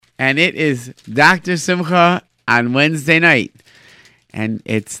And it is Dr. Simcha on Wednesday night. And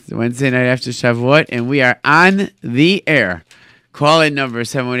it's Wednesday night after Shavuot, and we are on the air. Call-in number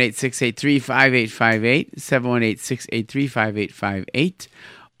 718-683-5858, 718-683-5858,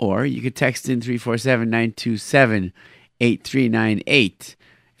 or you could text in 347-927-8398.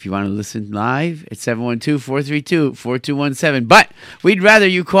 If you want to listen live, it's 712-432-4217. But we'd rather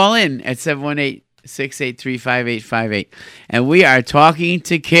you call in at 718-683-5858. And we are talking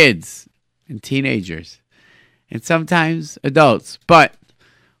to kids and teenagers and sometimes adults. But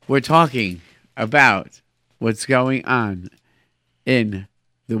we're talking about what's going on in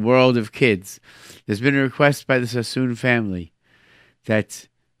the world of kids. There's been a request by the Sassoon family that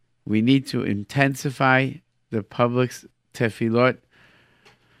we need to intensify the public's tefillot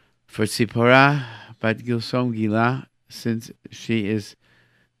for Tzipora Bat Gilsom Gila, since she is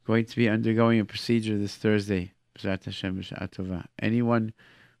going to be undergoing a procedure this Thursday. Anyone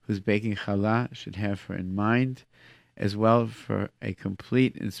who's baking challah should have her in mind, as well for a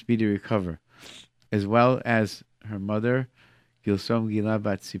complete and speedy recovery, as well as her mother, Gilsom Gila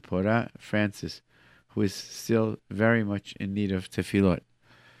Bat Tzipora, Francis, who is still very much in need of tefillot.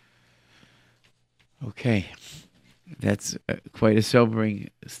 Okay. That's quite a sobering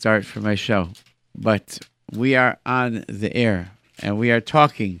start for my show. But we are on the air, and we are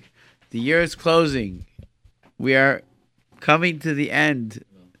talking. The year is closing. We are coming to the end.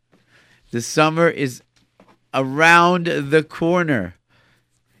 The summer is around the corner.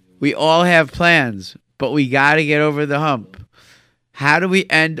 We all have plans, but we got to get over the hump. How do we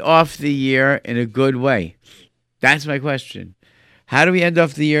end off the year in a good way? That's my question. How do we end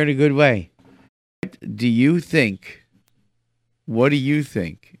off the year in a good way? What do you think? What do you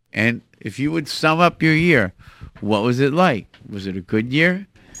think? And if you would sum up your year, what was it like? Was it a good year?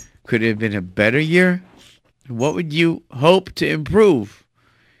 Could it have been a better year? What would you hope to improve?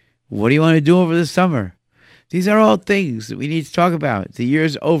 What do you want to do over the summer? These are all things that we need to talk about. The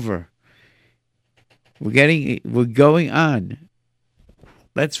year's over. We're going on.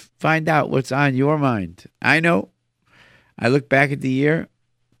 Let's find out what's on your mind. I know. I look back at the year.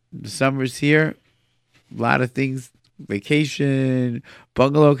 The summer's here. A lot of things. Vacation,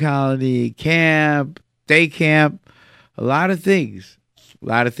 bungalow colony, camp, day camp, a lot of things. A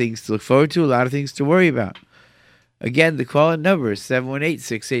lot of things to look forward to, a lot of things to worry about. Again, the call-in number is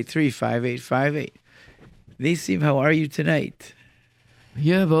 718-683-5858. Nisim, how are you tonight?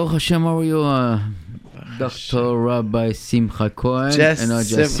 Yeah, Baruch Hashem, how are you, Dr. Rabbi Simcha Cohen?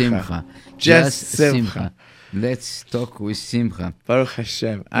 Just Simcha. Just Simcha. Let's talk with Simcha. Baruch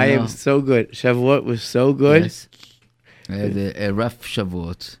Hashem. I am so good. Shavuot was so good. Yes. I had a rough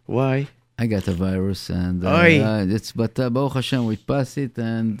Shavuot. Why? I got a virus, and but Baruch Hashem, we pass it,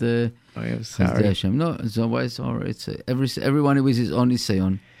 and I'm sorry. Hashem. No, it's always all right. It's everyone with his own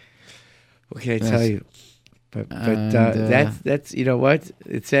nisayon. What can I tell you? But that's you know what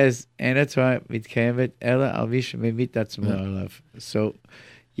it says. So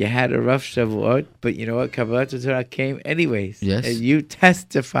you had a rough Shavuot, but you know what? Kabbalat Torah came anyways. Yes. And you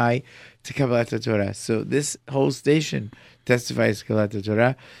testify to Kabbalat Torah. So this whole station testifies to Kabbalat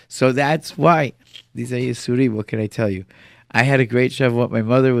Torah. So that's why. These are Yisuri. What can I tell you? I had a great Shavuot. My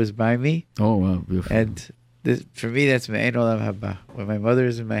mother was by me. Oh, wow. Beautiful. And for me, that's Me'ein Olam Haba. When my mother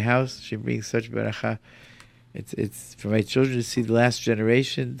is in my house, she brings such beracha. It's for my children to see the last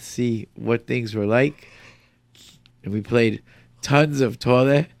generation, see what things were like. And we played tons of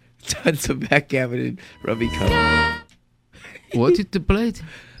Torah, tons of backgammon and rummy cub. What did you play?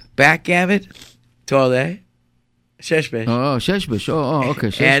 Backgammon, Torah, Sheshbesh. Oh, Sheshbesh. Oh, okay,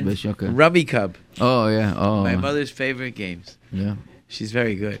 Sheshbesh. Okay. Rummy cub. Oh, yeah. Oh, my mother's favorite games. Yeah. She's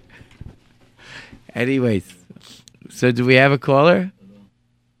very good. Anyways, so do we have a caller?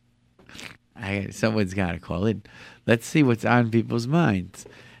 Someone's got to call in. Let's see what's on people's minds.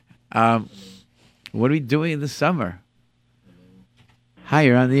 What are we doing in the summer? Hi,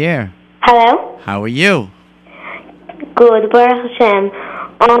 you're on the air. Hello. How are you? Good, Baruch Hashem.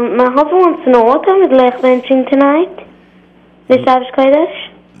 My husband wants to know what time is Lech benching tonight? The Shabbos Kodesh?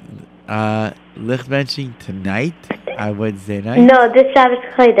 Lech benching tonight? Wednesday night? No, this Shabbos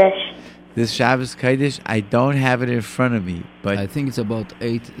Kodesh. This Shabbos Kodesh, I don't have it in front of me, but I think it's about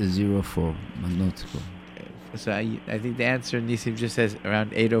 8:04. So I think the answer, Nisim just says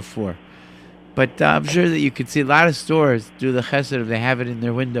around 8:04. But I'm sure that you could see a lot of stores do the chesed if they have it in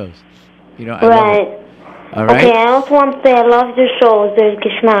their windows. You know, I love it. All right. Okay, I also want to say I love your shows. There's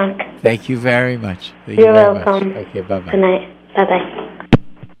Geschmack. Thank you very much. You're welcome. Okay, bye-bye. Good night. Bye-bye.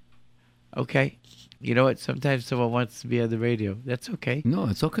 Okay. You know what? Sometimes someone wants to be on the radio. That's okay. No,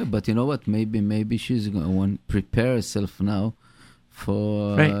 it's okay. But you know what? Maybe she's going to prepare herself now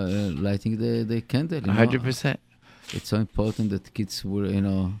for Right. lighting the candle. 100%. It's so important that kids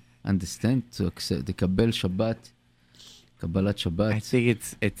will, understand to accept the Kabbalat Shabbat. I think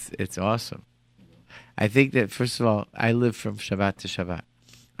it's awesome. I think that, first of all, I live from Shabbat to Shabbat.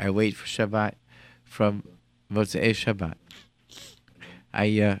 I wait for Shabbat from Motzei Shabbat.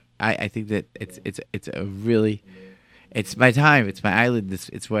 I think that it's a really, it's my time. It's my island.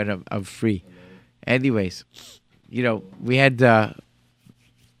 It's when I'm free. Anyways, we had a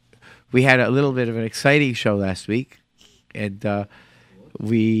little bit of an exciting show last week, and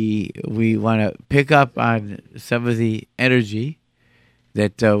we want to pick up on some of the energy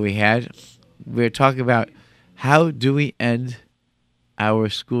that we had. We're talking about how do we end our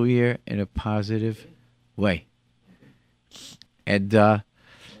school year in a positive way, and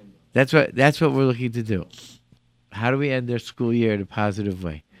that's what we're looking to do. How do we end our school year in a positive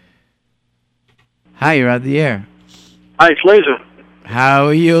way? Hi, you're on the air. Hi, it's Laser. How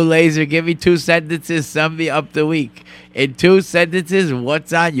are you, Laser? Give me 2 sentences, sum me up the week. In 2 sentences,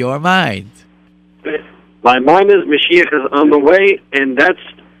 what's on your mind? My mind is Mashiach is on the way, and that's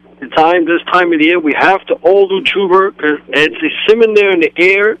the time. This time of the year, we have to all do tshuva, because it's a simon there in the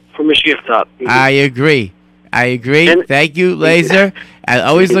air for Mashiach top. I agree. And- Thank you, Laser. I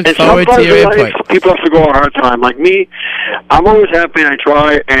always look And forward to sometimes your in life, input. people have to go a hard time. Like me, I'm always happy, and I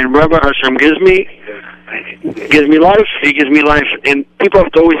try, and whatever Hashem gives me life, He gives me life, and people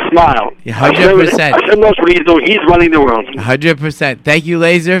have to always smile. 100%. Hashem knows what He's doing. He's running the world. 100%. Thank you,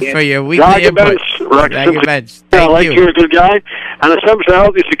 Laser, for your weekly Thank you, input. Ben. Thank you, Ben. I Thank like you. you're a good guy, and Hashem shall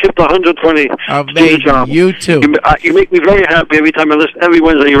help you to keep the 120. Do the Amazing. job. You too. You make me very happy every time I listen. Every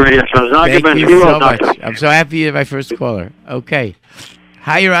Wednesday you're radio. So Thank you so much. I'm so happy you're my first caller. Okay.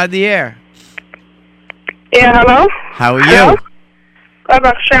 Hi, you're on the air. Yeah, hello? How are Hello? you?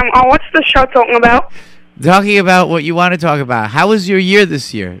 Baruch Hashem. What's the show talking about? Talking about what you want to talk about. How was your year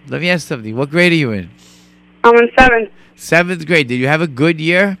this year? Let me ask something. What grade are you in? I'm in 7th. 7th grade. Did you have a good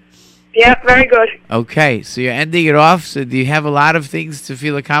year? Yeah, very good. Okay, so you're ending it off. So do you have a lot of things to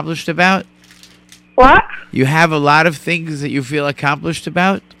feel accomplished about? What? You have a lot of things that you feel accomplished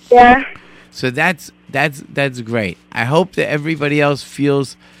about? Yeah. So that's great. I hope that everybody else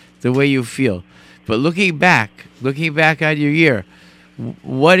feels the way you feel. But looking back on your year,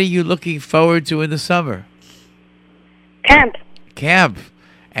 what are you looking forward to in the summer? Camp. Camp.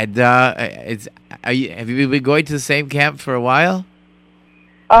 And have you been going to the same camp for a while?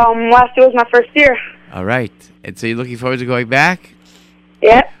 Last year was my first year. All right. And so you're looking forward to going back?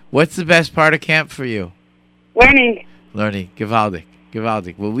 Yeah. What's the best part of camp for you? Learning. Learning. Gewaldig.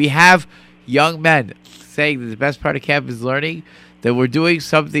 Well, we have young men saying that the best part of camp is learning, that we're doing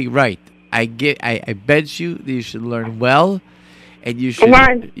something right. I bet you that you should learn well, and you should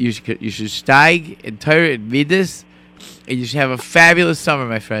steig in Torah and Midas, and you should have a fabulous summer,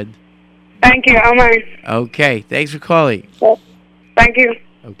 my friend. Thank you. Amen. Okay. Thanks for calling. Thank you.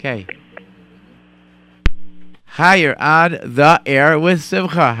 Okay. Hi, you're on the air with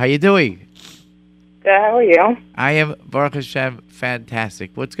Simcha. How you doing? Good. How are you? I am, Baruch Hashem,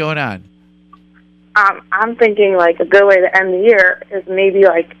 fantastic. What's going on? I'm thinking like a good way to end the year is maybe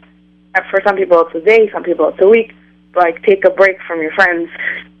like, for some people it's a day, some people it's a week, like take a break from your friends.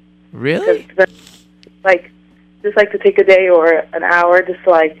 Really? Just to take a day or an hour just to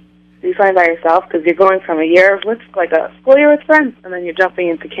like do something by yourself, because you're going from a year with like a school year with friends, and then you're jumping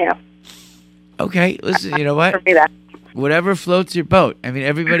into camp. Okay, listen, you know what? For me, that. Whatever floats your boat. I mean,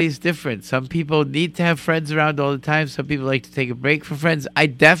 everybody's different. Some people need to have friends around all the time. Some people like to take a break from friends. I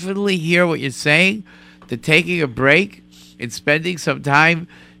definitely hear what you're saying, that taking a break and spending some time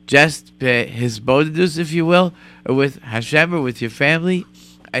just his bonus, if you will, or with Hashem or with your family.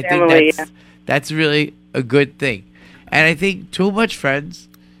 I think that's really a good thing. And I think too much friends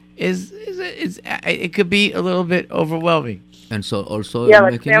is it could be a little bit overwhelming. And so also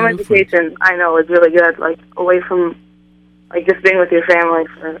like making family new friends. vacation, I know is really good. Like away from, like just being with your family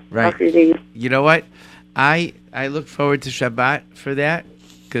for a few days. You know what? I look forward to Shabbat for that,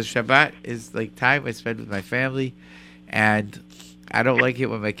 because Shabbat is like time I spend with my family, and I don't like it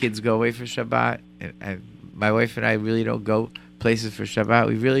when my kids go away for Shabbat. And my wife and I really don't go places for Shabbat.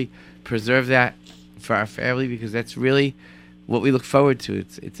 We really preserve that for our family, because that's really what we look forward to.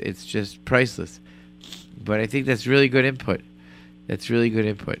 It's just priceless. But I think that's really good input.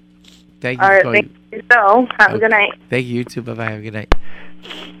 Thank you. All right, thank you. So, have a good night. Thank you. You too. Bye-bye. Have a good night.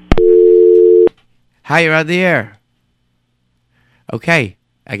 Hi, you're on the air. Okay.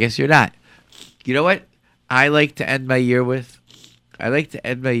 I guess you're not. You know what I like to end my year with? I like to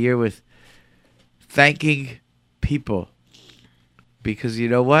end my year with thanking people. Because you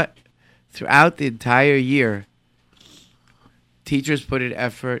know what? Throughout the entire year, teachers put in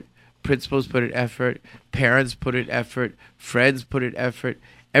effort, principals put in effort, parents put in effort, friends put in effort.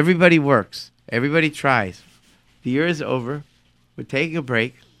 Everybody works. Everybody tries. The year is over. We're taking a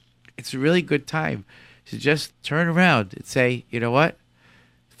break. It's a really good time to just turn around and say, you know what?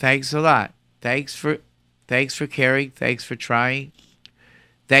 Thanks a lot. Thanks for caring. Thanks for trying.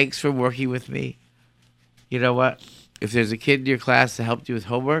 Thanks for working with me. You know what? If there's a kid in your class that helped you with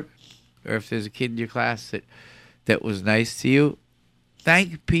homework, or if there's a kid in your class that was nice to you,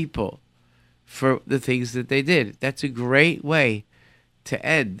 thank people for the things that they did. That's a great way to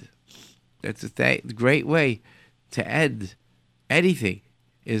end. That's a great way to end anything,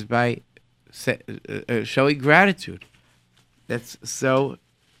 is by showing gratitude. That's so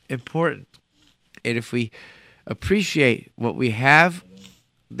important. And if we appreciate what we have,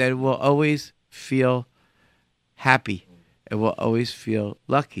 then we'll always feel happy and we'll always feel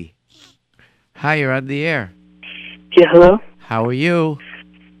lucky. Hi, you're on the air. Yeah, hello? How are you?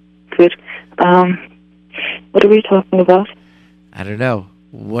 Good. What are we talking about? I don't know.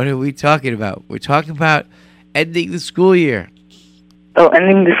 What are we talking about? We're talking about ending the school year. Oh,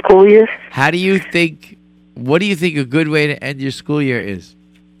 ending the school year? What do you think a good way to end your school year is?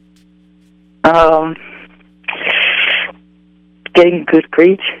 Getting good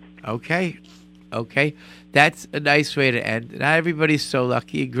grades. Okay. That's a nice way to end. Not everybody's so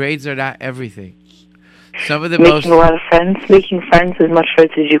lucky. Grades are not everything. Some of the Making a lot of friends. Making friends, as much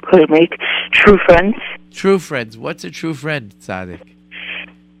friends as you could make. True friends. True friends. What's a true friend, Tzaddik?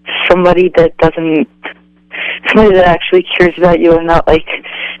 Somebody that actually cares about you and not, like,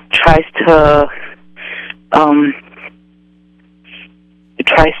 tries to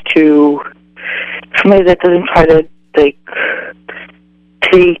somebody that doesn't try to, like,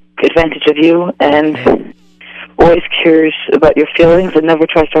 take advantage of you and always cares about your feelings and never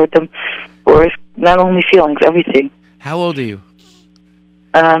tries to hurt them. Or not only feelings, everything. How old are you?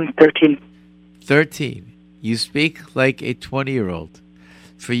 13. 13. You speak like a 20-year-old.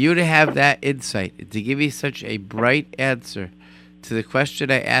 For you to have that insight, to give me such a bright answer to the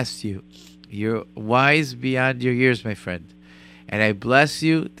question I asked you, you're wise beyond your years, my friend. And I bless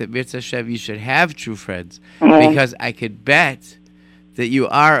you that, Mitzvah Hashem, you should have true friends, because I could bet that you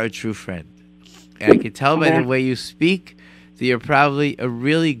are a true friend. And I can tell by the way you speak that you're probably a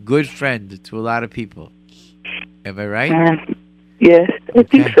really good friend to a lot of people. Am I right? Yes, I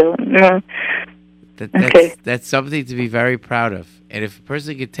think so. Yeah. That's something to be very proud of. And if a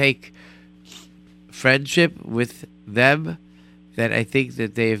person could take friendship with them, then I think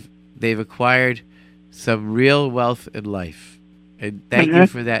that they've acquired some real wealth in life. And thank you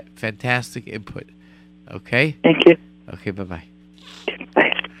for that fantastic input. Okay? Thank you. Okay, bye-bye.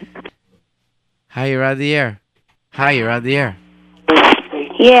 Bye. Hi, you're on the air.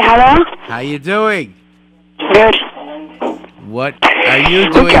 Yeah, hello? How you doing? Good. What are you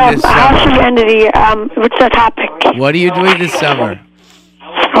doing this How's summer? the end of the year? What's the topic? What are you doing this summer?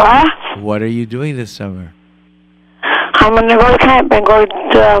 What? What are you doing this summer? I'm gonna go to camp and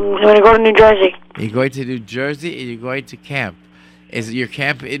I'm gonna go to New Jersey. You're going to New Jersey and you're going to camp. Is it your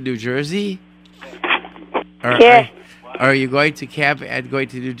camp in New Jersey? Yeah. Or are you going to camp and going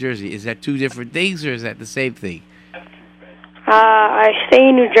to New Jersey? Is that two different things or is that the same thing? I stay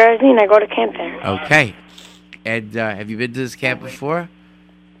in New Jersey and I go to camp there. Okay. And have you been to this camp before?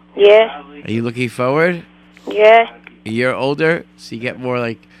 Yeah. Are you looking forward? Yeah. A year older, so you get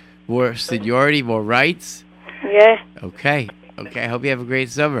more seniority, more rights? Yeah. Okay. I hope you have a great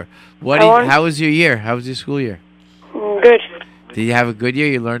summer. How was your year? How was your school year? Good. Did you have a good year?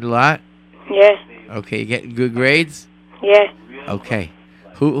 You learned a lot? Yeah. Okay, you getting good grades? Yeah. Okay.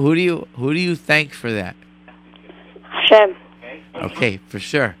 Who do you thank for that? Hashem. Okay, for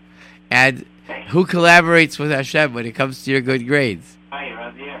sure. And who collaborates with Hashem when it comes to your good grades?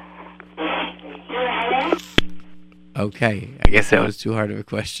 Okay, I guess that was too hard of a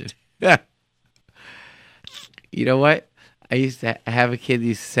question. You know what? I used to have a kid who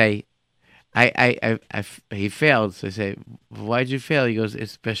used to say, he failed. So I say, why'd you fail? He goes,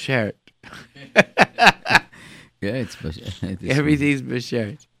 it's beshert. Yeah, it's beshert. Everything's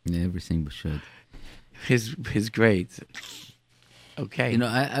beshert. Yeah, everything beshert. His grades. Okay. You know,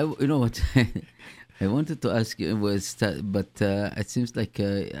 I you know what? I wanted to ask you, but it seems like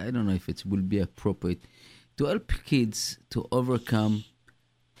I don't know if it will be appropriate to help kids to overcome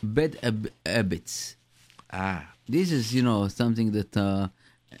bad habits. This is, something that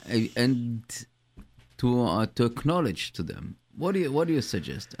and to acknowledge to them. What do you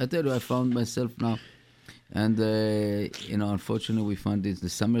suggest? I tell you, I found myself now, and unfortunately, we found the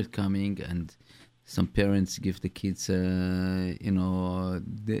summer coming, and some parents give the kids, the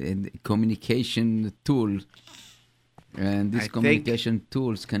communication tool And these communication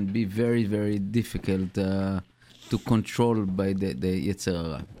tools can be very, very difficult to control by the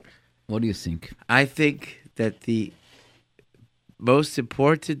Yetzirah. What do you think? I think that the most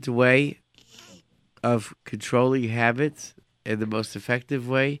important way of controlling habits and the most effective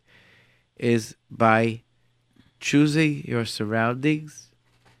way is by choosing your surroundings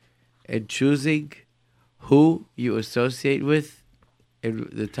and choosing who you associate with and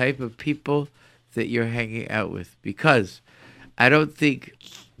the type of people that you're hanging out with. Because I don't think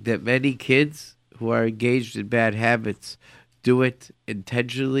that many kids who are engaged in bad habits do it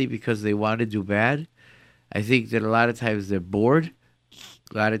intentionally because they want to do bad. I think that a lot of times they're bored.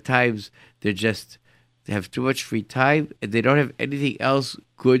 A lot of times they have too much free time and they don't have anything else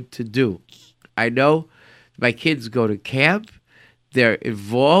good to do. I know my kids go to camp, they're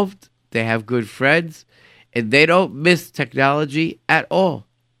involved, they have good friends, and they don't miss technology at all.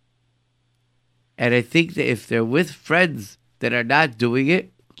 And I think that if they're with friends that are not doing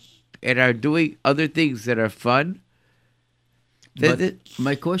it and are doing other things that are fun, but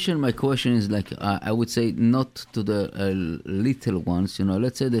my question is like I would say not to the little ones,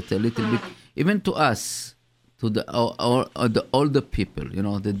 let's say that a little bit, even to us, to the or the older people,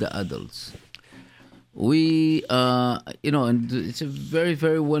 the adults. We and it's a very,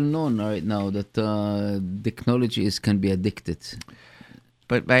 very well known right now that technology can be addicted.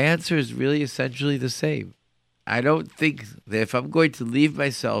 But my answer is really essentially the same. I don't think that if I'm going to leave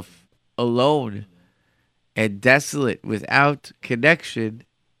myself alone and desolate without connection,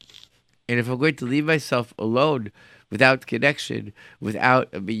 and if I'm going to leave myself alone without connection, without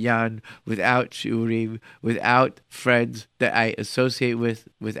a minyan, without shiurim, without friends that I associate with,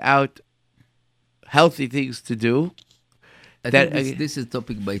 without healthy things to do. I think this is a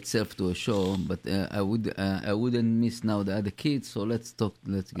topic by itself to a show, but I wouldn't miss now the other kids. So let's talk.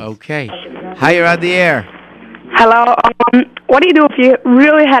 Okay. Hi, you're on the air. Hello. What do you do if you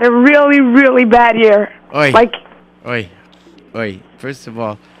really had a really, really bad year? Oi. First of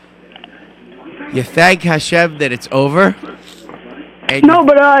all, you thank Hashem that it's over.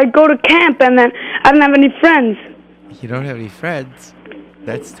 But I go to camp and then I don't have any friends. You don't have any friends?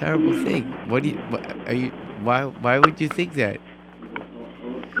 That's a terrible thing. Why would you think that?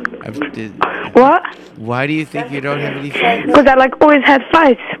 What? Why do you think you don't have any friends? Because I always had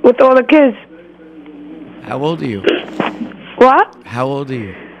fights with all the kids. How old are you? What? How old are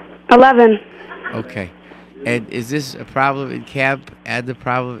you? 11. Okay. And is this a problem in camp and a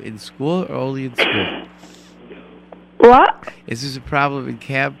problem in school or only in school? What? Is this a problem in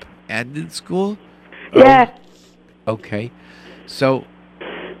camp and in school? Yeah. Okay. So,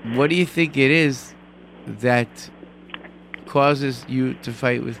 what do you think it is that causes you to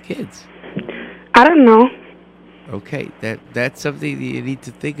fight with kids? I don't know. Okay, that's something that you need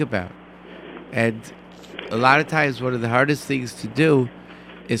to think about. And a lot of times one of the hardest things to do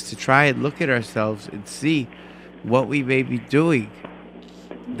is to try and look at ourselves and see what we may be doing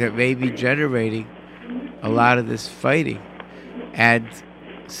that may be generating a lot of this fighting and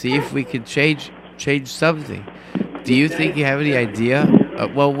see if we can change something. Do you think you have any idea?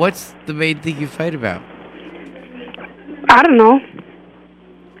 What's the main thing you fight about? I don't know.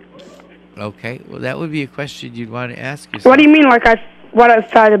 Okay, well, that would be a question you'd want to ask yourself. What do you mean, what I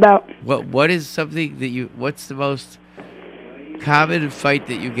fight about? What is something that what's the most common fight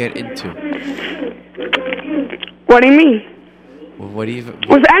that you get into? What do you mean? Well, what do you...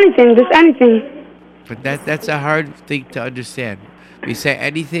 With anything, just anything. But that's a hard thing to understand. When you say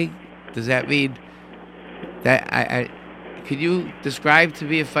anything, does that mean that could you describe to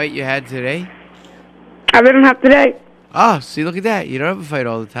me a fight you had today? I didn't have today. Oh, see, look at that. You don't have a fight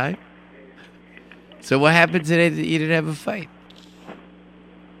all the time. So what happened today that you didn't have a fight?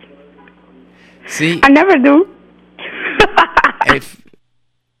 See? I never do.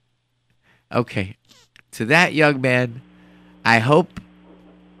 Okay. To that young man, I hope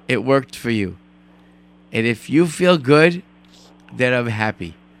it worked for you. And if you feel good, then I'm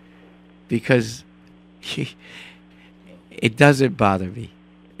happy. Because it doesn't bother me.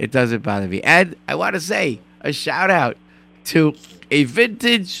 It doesn't bother me. And I want to say a shout out to a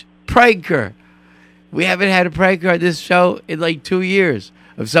vintage pranker. We haven't had a pranker on this show in like 2 years.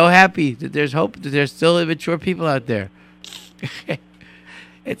 I'm so happy that there's hope that there's still immature people out there.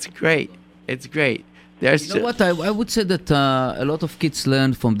 It's great. It's great. You know what? I would say that a lot of kids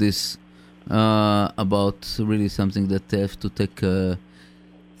learn from this about really something that they have to take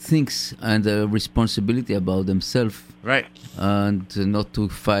things and responsibility about themselves. Right. And not to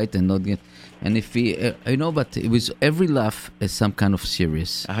fight and not get... And if but it was every laugh is some kind of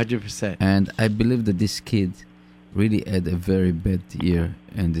serious. 100%. And I believe that this kid really had a very bad year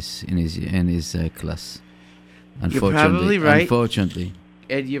in his class. You're probably right. Unfortunately.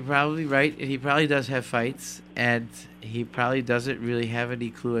 And you're probably right. And he probably does have fights. And he probably doesn't really have any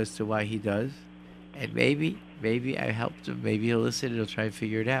clue as to why he does. And maybe I helped him. Maybe he'll listen and he'll try and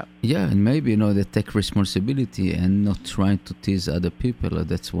figure it out. Yeah, and maybe, they take responsibility and not trying to tease other people.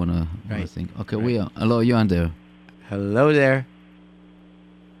 That's one thing. Okay, Right. Hello, you on there? Hello there.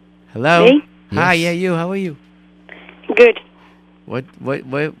 Hello. Me? Hi, Yes. yeah, you. How are you? Good.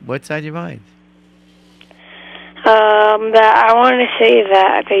 What's on your mind? That I want to say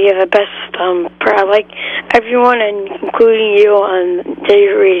that you're the best. I like everyone, including you, on the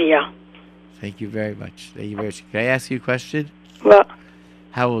radio. Thank you very much. Thank you very much. Can I ask you a question? Well,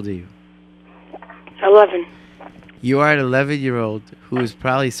 How old are you? 11. You are an 11-year-old who is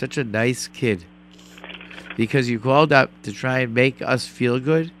probably such a nice kid because you called up to try and make us feel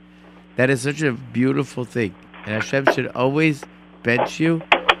good. That is such a beautiful thing. And Hashem should always bench you,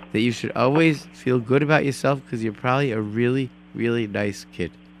 that you should always feel good about yourself because you're probably a really, really nice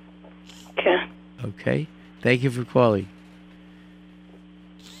kid. Okay. Okay? Thank you for calling.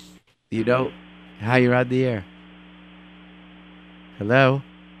 You know how you're on the air. Hello?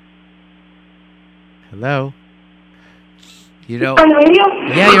 Hello? You know... On the radio?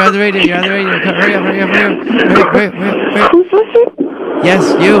 Yeah, you're on the radio. You're on the radio. Come, hurry up. Hurry. Who's listening?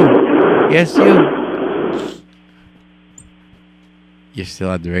 Yes, you. You're still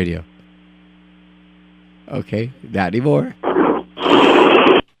on the radio. Okay, not anymore.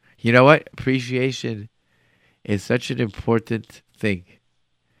 You know what? Appreciation is such an important thing.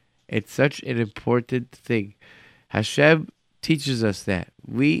 It's such an important thing. Hashem teaches us that.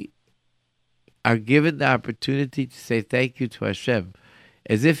 We are given the opportunity to say thank you to Hashem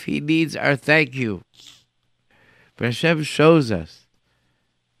as if He needs our thank you. But Hashem shows us.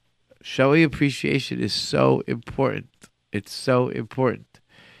 Showing appreciation is so important. It's so important.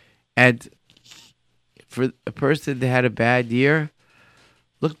 And for a person that had a bad year,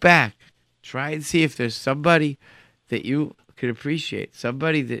 look back. Try and see if there's somebody that you can appreciate.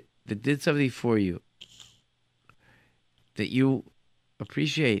 Somebody that did something for you that you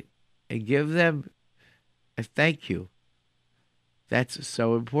appreciate and give them a thank you. That's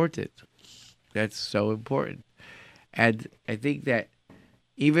so important. That's so important. And I think that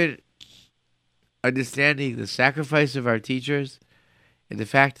even understanding the sacrifice of our teachers and the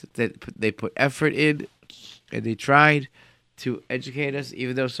fact that they put effort in and they tried to educate us,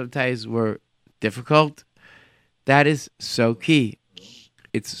 even though sometimes we're difficult, that is so key.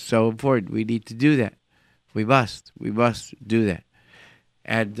 It's so important. We need to do that. We must do that.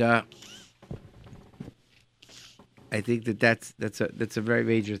 And I think that's a very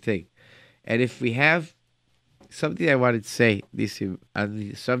major thing. And if we have something I wanted to say, Nisim, on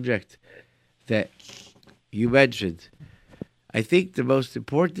the subject that you mentioned, I think the most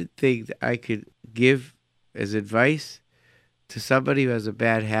important thing that I could give as advice to somebody who has a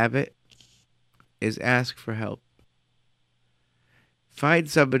bad habit is ask for help. Find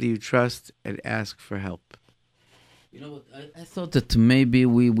somebody you trust and ask for help. You know what? I thought that maybe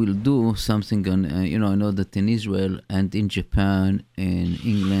we will do something on. I know that in Israel and in Japan and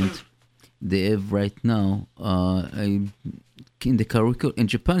England, they have right now in the curriculum, in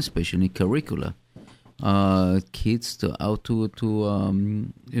Japan especially curricula, kids to how to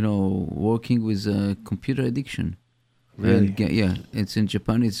working with computer addiction. Really? And, yeah, it's in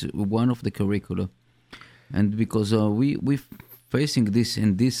Japan. It's one of the curricula, and because we facing this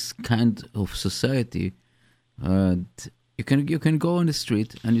in this kind of society. You can go on the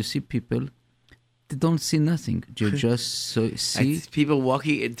street and you see people. They don't see nothing. You just see people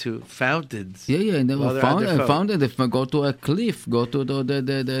walking into fountains. Yeah. And they while they're on their phone. fountain. They go to a cliff, go to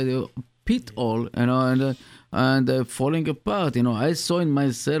the pit hole, and falling apart. I saw in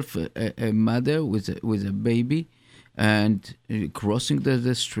myself a mother with a baby, and crossing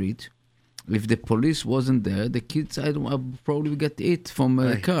the street. If the police wasn't there, the kids I'd probably get hit from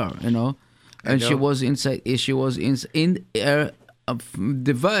a car. And she was inside. She was in her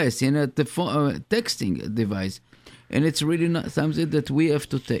device, in the texting device, and it's really not something that we have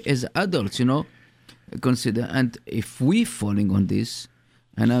to take as adults, consider. And if we falling on this,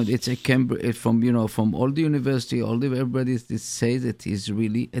 and it's a from all the university, everybody says that he's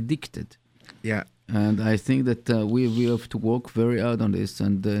really addicted. Yeah, and I think that we have to work very hard on this,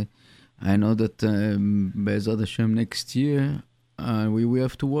 and I know that Be'ezrat Hashem next year. We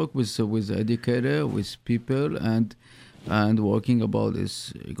have to work with educator, with people, and working about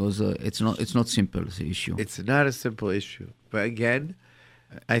this because it's not simple. It's an issue. It's not a simple issue, but again,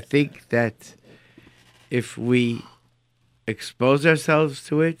 I think that if we expose ourselves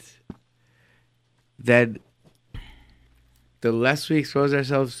to it, then the less we expose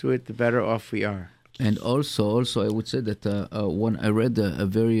ourselves to it, the better off we are. And also, I would say that when I read a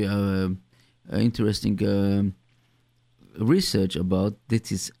very interesting research about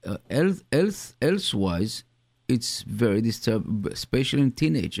that is elsewise, it's very disturbing, especially in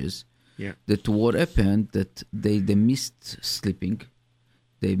teenagers. Yeah. That what happened that they missed sleeping,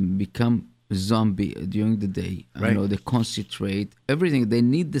 they become zombie during the day. Right. They concentrate everything. They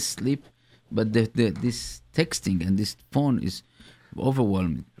need the sleep, but this texting and this phone is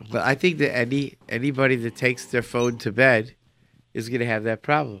overwhelming. Well, I think that anybody that takes their phone to bed is going to have that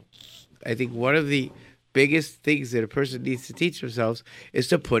problem. I think one of the biggest things that a person needs to teach themselves is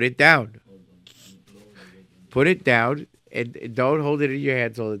to put it down. Put it down and don't hold it in your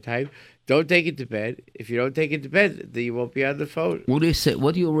hands all the time. Don't take it to bed. If you don't take it to bed, then you won't be on the phone. What do you say?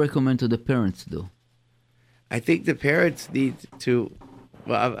 What do you recommend to the parents do? I think the parents need to.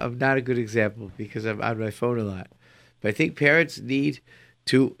 Well, I'm not a good example because I'm on my phone a lot. But I think parents need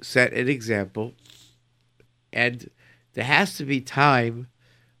to set an example. And there has to be time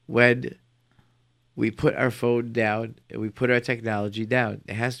when we put our phone down and we put our technology down.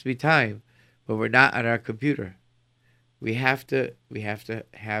 There has to be time when we're not on our computer. We have to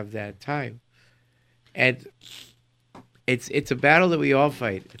have that time. And it's a battle that we all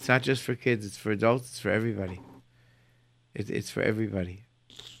fight. It's not just for kids, it's for adults, it's for everybody. It's for everybody.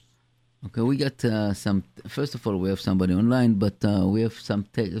 Okay, we got some. First of all, we have somebody online, but we have some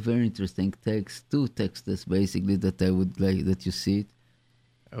very interesting text, two texts basically that I would like that you see it.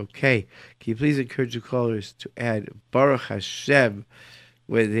 Okay. Can you please encourage the callers to add Baruch Hashem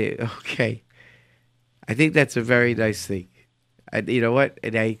with it? Okay. I think that's a very nice thing. And you know what?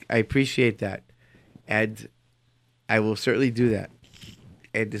 And I appreciate that. And I will certainly do that.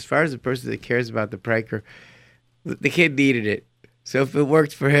 And as far as the person that cares about the pranker, the kid needed it. So if it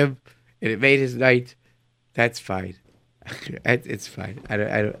worked for him and it made his night, that's fine. It's fine.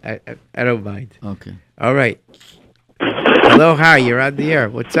 I don't mind. Okay. All right. Hello, hi. You're on the air.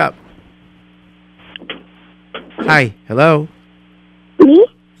 What's up? Hi. Hello. Me?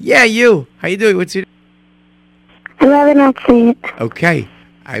 Yeah, you. How you doing? What's your... I'd rather not say it. Okay.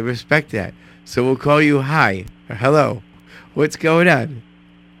 I respect that. So we'll call you hi or hello. What's going on?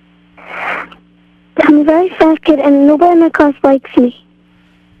 I'm a very fat kid and nobody in my class likes me.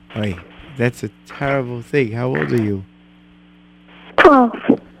 Wait, that's a terrible thing. How old are you? 12.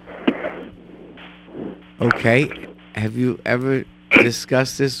 Okay. Have you ever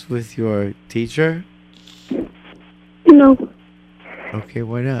discussed this with your teacher? No. Okay,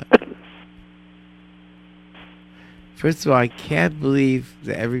 why not? First of all, I can't believe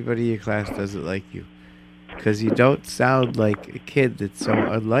that everybody in your class doesn't like you. Because you don't sound like a kid that's so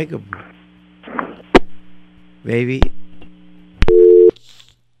unlikable. Maybe.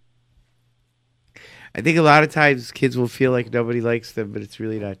 I think a lot of times kids will feel like nobody likes them, but it's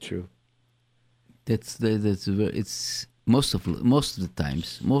really not true. It's most of the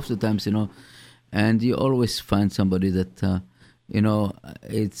times, and you always find somebody that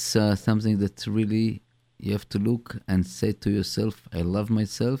it's something that really you have to look and say to yourself, I love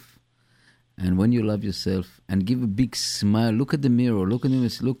myself. And when you love yourself and give a big smile, look at the mirror, look at him,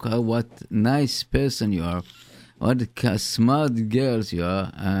 look what nice person you are, what smart girls you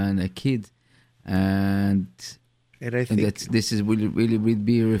are, and a kid, and I think this is really will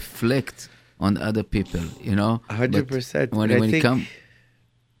be reflect on other people, 100%.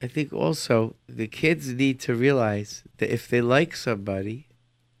 I think also the kids need to realize that if they like somebody,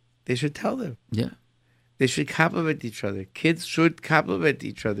 they should tell them. Yeah. They should compliment each other. Kids should compliment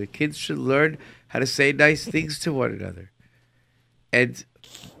each other. Kids should learn how to say nice things to one another. And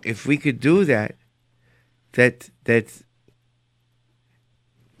if we could do that, that's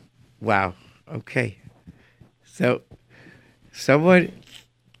wow. Okay. So someone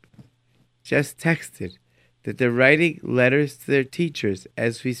just texted that they're writing letters to their teachers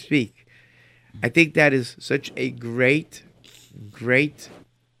as we speak. I think that is such a great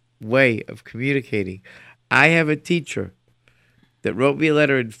way of communicating. I have a teacher that wrote me a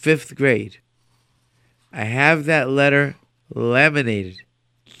letter in 5th grade. I have that letter laminated,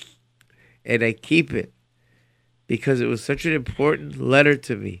 and I keep it because it was such an important letter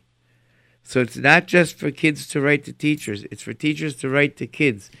to me. So it's not just for kids to write to teachers, it's for teachers to write to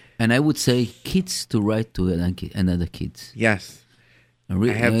kids. And I would say kids to write to another kids. Yes.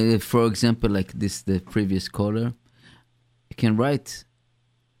 For example, like the previous caller, you can write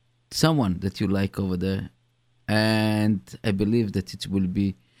someone that you like over there, and I believe that it will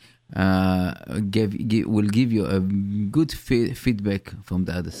be will give you a good feedback from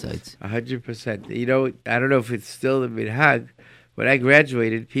the other side. 100%. I don't know if it's still the minhag. When I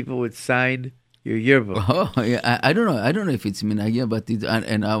graduated, people would sign your yearbook. Oh yeah, I don't know. I don't know if it's minhag, but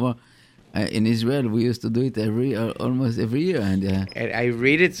In Israel, we used to do it almost every year, and And I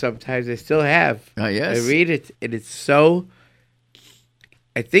read it sometimes. I still have. yes, I read it, and it's so.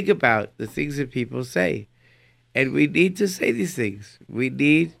 I think about the things that people say, and we need to say these things. We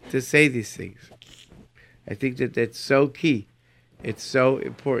need to say these things. I think that that's so key. It's so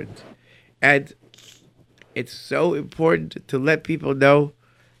important, and it's so important to let people know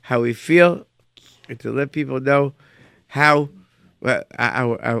how we feel, and to let people know how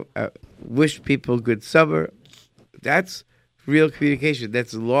I wish people good summer. That's real communication.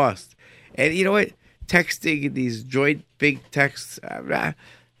 That's lost. And you know what? Texting these joint big texts,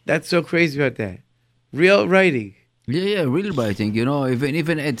 that's so crazy about that. Real writing. yeah, real writing.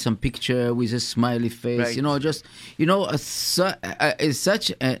 Even add some picture with a smiley face. Right. It's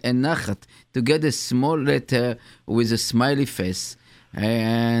such a nachat to get a small letter with a smiley face,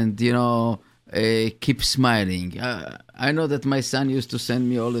 and keep smiling. I know that my son used to send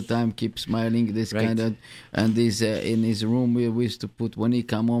me all the time, keep smiling, this Right. kind of, and this in his room we used to put, when he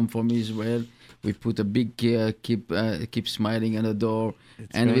come home from Israel, we put a big keep smiling on the door,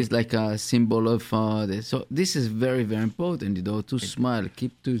 and right. with like a symbol of this. So this is very, very important, to smile,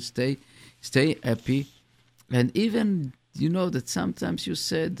 to stay happy, and even that sometimes you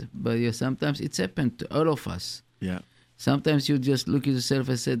said, but sometimes it's happened to all of us. Yeah. Sometimes you just look at yourself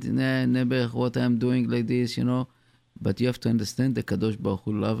and said, nah, never what I'm doing like this, But you have to understand the Kadosh Baruch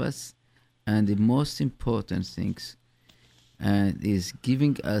Hu loves us. And the most important things is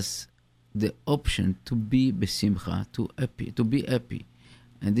giving us the option to be besimcha, to be happy.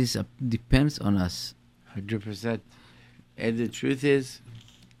 And this depends on us. 100%. And the truth is,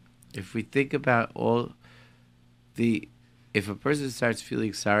 if we think about if a person starts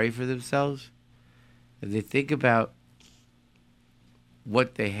feeling sorry for themselves, and they think about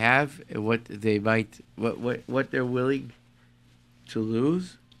what they have and what they might, what they're willing to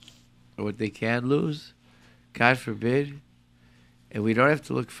lose, or what they can lose, God forbid, and we don't have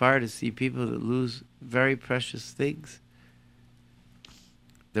to look far to see people that lose very precious things,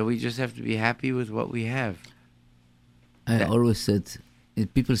 then we just have to be happy with what we have. I always said,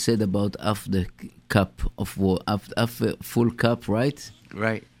 people said about half the cup of water, half a full cup, right?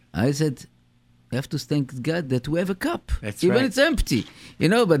 Right. I said, you have to thank God that we have a cup. That's Even right. it's empty,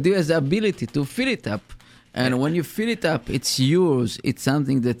 but there is the ability to fill it up. And when you fill it up, it's yours. It's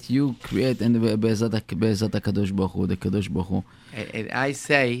something that you create. And Be'ezat HaKadosh Baruch Hu, the Kadosh Baruch Hu. And I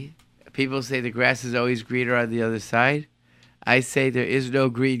say, people say the grass is always greener on the other side. I say there is no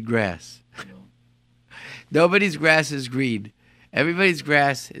green grass. Nobody's grass is green. Everybody's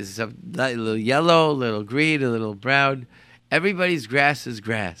grass is a little yellow, a little green, a little brown. Everybody's grass is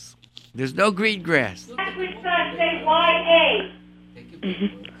grass. There's no green grass. Which side say YA?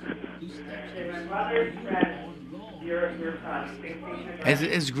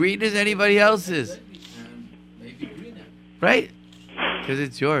 As green as anybody else's. Right? Because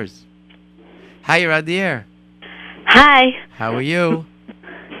it's yours. Hi, you're on the air. Hi. How are you?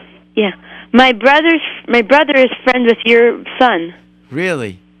 Yeah. My brother is friends with your son.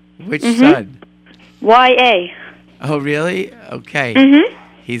 Really? Which son? YA. Oh, really? Okay. Mhm.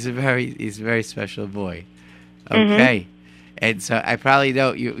 He's a very special boy. Okay. And so I probably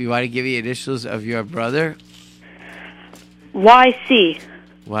know you want to give me initials of your brother? YC.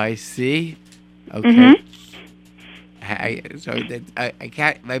 YC? Okay. I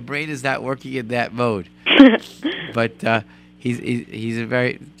can't, my brain is not working in that mode. But he's a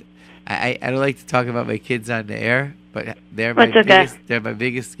very, I don't like to talk about my kids on the air, but they're my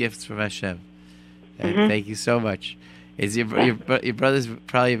biggest gifts from Hashem. And thank you so much. Is your brother's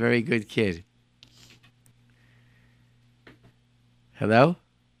probably a very good kid. Hello?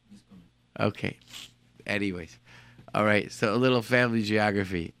 Okay. Anyways. All right. So a little family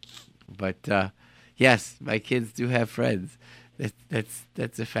geography. But yes, my kids do have friends.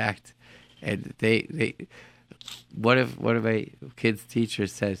 That's a fact. And they one of my kids'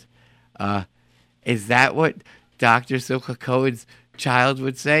 teachers says, is that what Dr. Simcha Cohen's child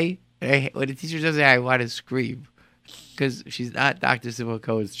would say? When the teacher does that, I want to scream. Because she's not Dr. Simcha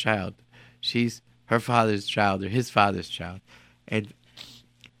Cohen's child. She's her father's child or his father's child. And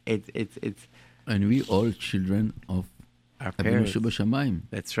it's and we all children of our parents.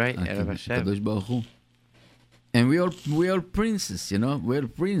 That's right. And Kadosh Baruch Hu. And we all princes, we're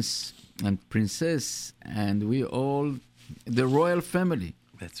prince and princess, and we all the royal family.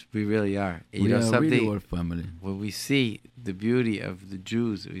 We really are. We are something, really royal family. When we see the beauty of the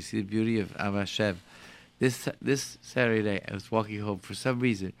Jews, we see the beauty of Am Hashem. This Saturday night, I was walking home. For some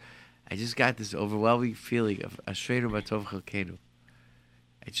reason, I just got this overwhelming feeling of Ashreinu Matov Chalkenu.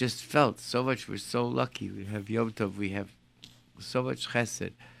 I just felt so much. We're so lucky. We have Yom Tov. We have so much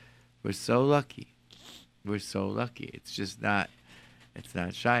chesed. We're so lucky. We're so lucky. It's just not. It's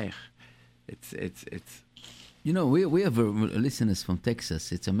not shaykh. It's. We have listeners from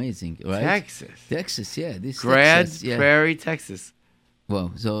Texas. It's amazing, right? Texas, yeah. This Grand Texas, yeah. Prairie, Texas.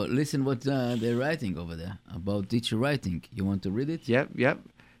 Wow. So listen what they're writing over there about teacher writing. You want to read it? Yep.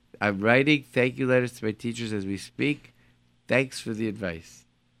 I'm writing thank you letters to my teachers as we speak. Thanks for the advice.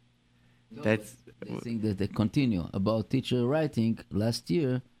 That's. They think that they continue about teacher writing. Last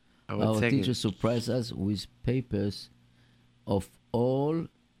year, our teacher surprised us with papers of all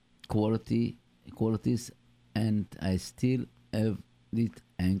qualities, and I still have it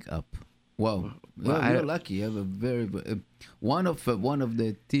hang up. Wow, you're lucky. You have a very one of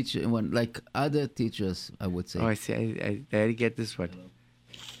the teacher, like other teachers, I would say. Oh, I see. I didn't get this one.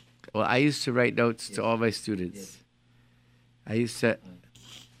 Well, I used to write notes to all my students. I used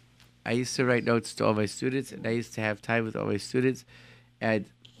to write notes to all my students, and I used to have time with all my students, and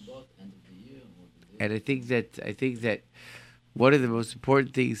I think that one of the most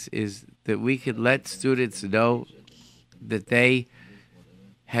important things is that we can let students know that they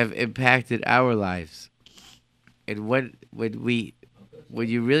have impacted our lives, and when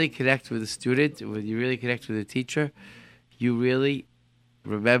you really connect with a student, when you really connect with a teacher, you really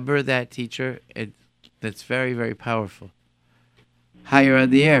remember that teacher, and that's very, very powerful. Hi, you're on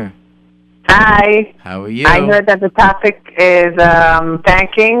the air. Hi. How are you? I heard that the topic is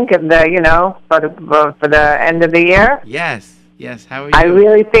thanking for the end of the year. Yes. How are you? I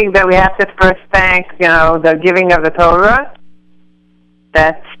really think that we have to first thank the giving of the Torah.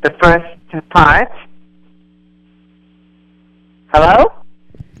 That's the first part. Hello?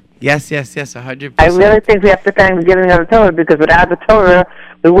 Yes, 100%. I really think we have to thank the giving of the Torah, because without the Torah,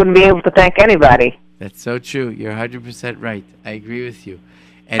 we wouldn't be able to thank anybody. That's so true. You're 100% right. I agree with you.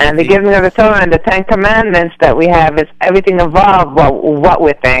 And the giving of the Torah and the 10 Commandments that we have is everything involved what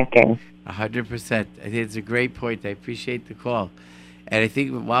we're thanking. 100%. I think it's a great point. I appreciate the call. And I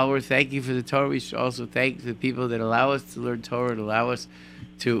think while we're thanking for the Torah, we should also thank the people that allow us to learn Torah and allow us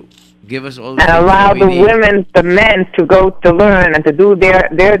to give us all the and allow the need. Women, the men to go to learn and to do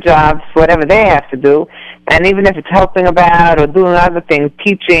their jobs, whatever they have to do. And even if it's helping about or doing other things,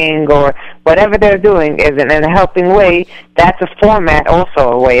 teaching or whatever they're doing is in a helping way, that's a format,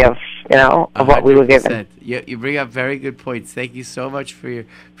 also a way of, of what we were given. You bring up very good points. Thank you so much for your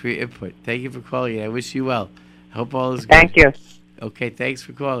input. Thank you for calling. I wish you well. I hope all is good. Thank you. Okay, thanks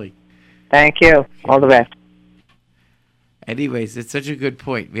for calling. Thank you. All the best. Anyways, it's such a good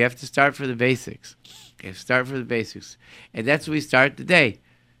point. We have to start from the basics. And that's where we start the day.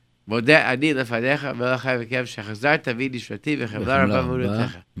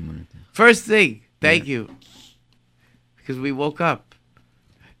 First thing, thank you. Because we woke up.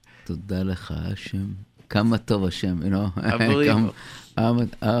 תודה לך, השם. כמה טוב השם, Unbelievable.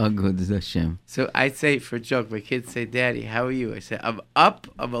 How good is Hashem. So I say, for a joke, my kids say, Daddy, how are you? I say, I'm up,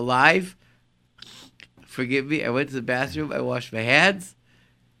 I'm alive. Forgive me, I went to the bathroom, I washed my hands.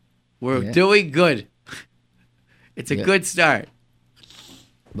 We're doing good. It's a good start.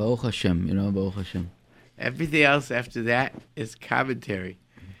 Baruch Hashem, Baruch Hashem. Everything else after that is commentary.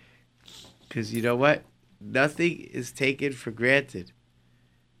 Because you know what? Nothing is taken for granted.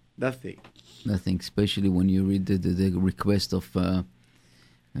 Nothing, especially when you read the request of the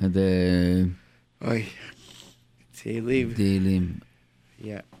Tehillim.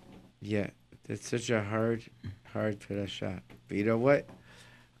 Yeah. That's such a hard parasha. But you know what?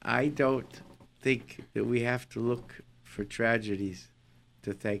 I don't think that we have to look for tragedies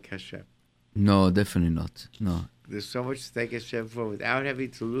to thank Hashem. No, definitely not. No. There's so much to thank Hashem for without having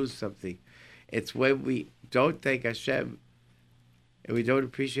to lose something. It's when we don't thank Hashem and we don't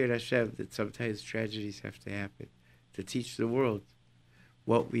appreciate Hashem that sometimes tragedies have to happen to teach the world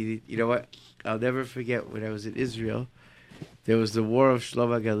what we need. You know what? I'll never forget when I was in Israel, there was the war of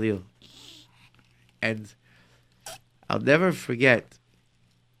Shlomo Galil. And I'll never forget,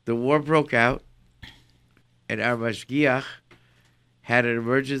 the war broke out, and our mashgiach had an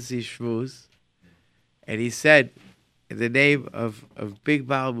emergency shmuz, and he said, in the name of Big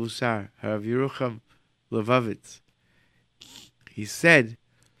Baal Musar, Harav Yerucham Levovitz, he said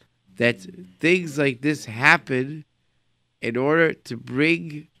that things like this happen in order to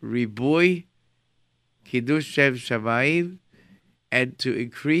bring Ribui, Kiddush Shem Shamayim, and to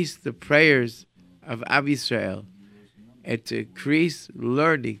increase the prayers of Am Yisrael, and to increase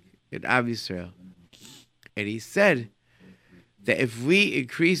learning in Am Yisrael. And he said that if we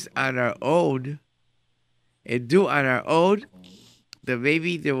increase on our own and do on our own, then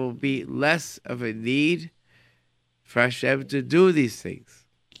maybe there will be less of a need for Hashem to do these things.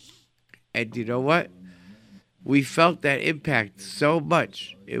 And you know what? we felt that impact so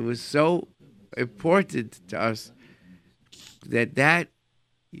much. It was so important to us that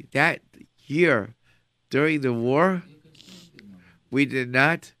year during the war, we did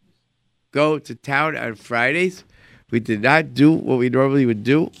not go to town on Fridays. We did not do what we normally would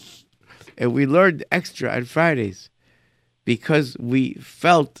do. And we learned extra on Fridays because we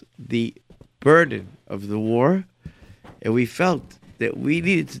felt the burden of the war and we felt that we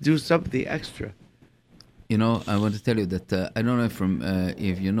needed to do something extra. You know, I want to tell you that I don't know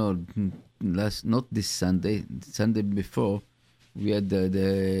if you know, not this Sunday, Sunday before, we had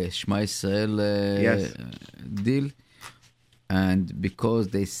the Shema Israel Yes. deal. And because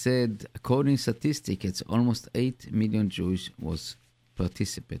they said, according to statistics, it's almost 8 million Jews was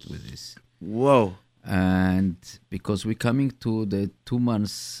participate with this. Whoa. And because we're coming to the 2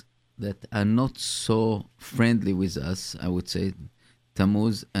 months that are not so friendly with us, I would say,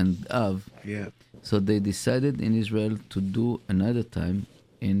 Tammuz and Av. Yeah. So they decided in Israel to do another time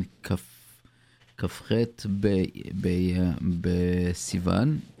in Kafret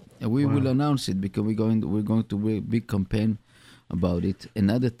Sivan. We will announce it because we're going to do a big campaign about it.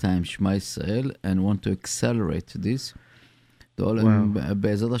 Another time, Shema Israel, and want to accelerate this. And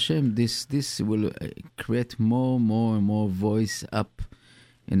Be'ezrat Hashem, this will create more and more voice up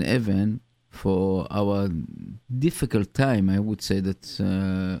in heaven for our difficult time. I would say that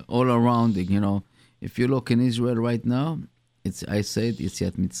all around, if you look in Israel right now, it's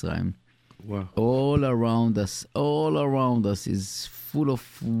Yetziat Mitzrayim. Wow. All around us is full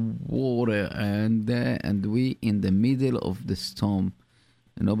of water, and we in the middle of the storm,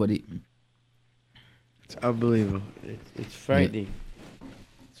 and nobody. It's unbelievable. It's frightening. Yeah.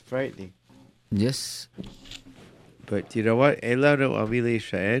 It's frightening. Yes. But you know what? Elanu Amili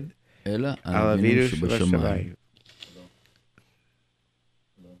Sha'ed. Ela Alavinu Shebashamayim.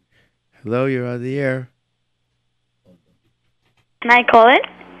 Hello, you're on the air. Can I call it?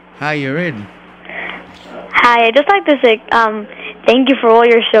 Hi, you're in. Hi, I'd just like to say thank you for all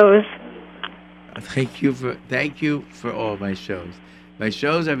your shows. Thank you for all my shows. My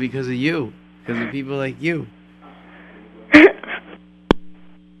shows are because of you, because of people like you.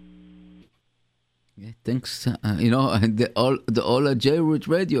 Yeah, thanks. The all J-Root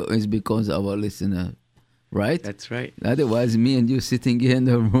Radio is because of our listener, right? That's right. Otherwise, me and you sitting here in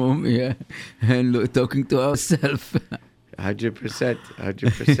the room, and talking to ourselves. 100%.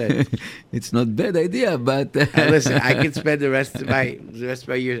 It's not a bad idea, but listen, I can spend the rest of my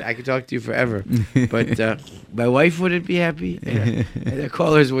years. I can talk to you forever, but my wife wouldn't be happy, and the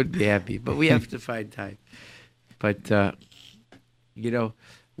callers wouldn't be happy. But we have to find time. But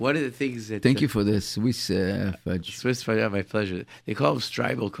one of the things that thank you for the Swiss fudge. Swiss fudge, my pleasure. They call them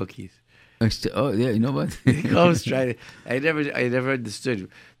Stribal cookies. Oh yeah, you know what? They call them Stribal. I never understood.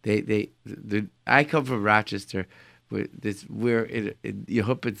 I come from Rochester. We're in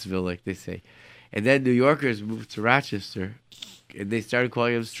Yehupitzville, like they say. And then New Yorkers moved to Rochester, and they started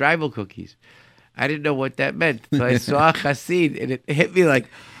calling them Stribal cookies. I didn't know what that meant. So I saw Chassid, and it hit me like,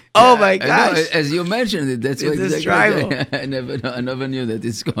 oh my gosh. As you mentioned it, that's what it's Stribal. I never knew that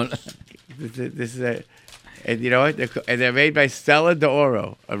it's called. This is and you know what? They're made by Stella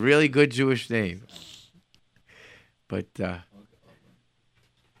D'Oro, a really good Jewish name. But,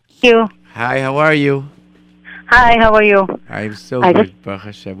 you. Hi, how are you? Hi, how are you? I'm so good, Baruch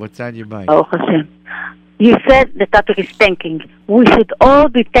Hashem. What's on your mind? Baruch Hashem. You said the topic is thanking. We should all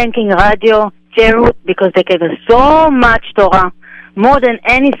be thanking Radio J-Root because they gave us so much Torah, more than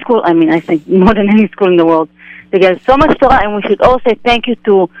any school. I think more than any school in the world. They gave us so much Torah, and we should all say thank you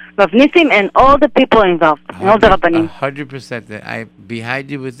to Rav Nissim and all the people involved, and all the Rabbanim. 100%. I'm behind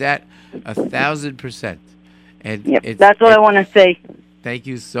you with that, 1,000%. And that's what I want to say. Thank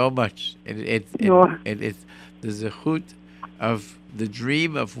you so much. It's the zechut of the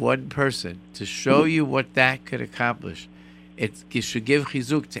dream of one person to show you what that could accomplish. It should give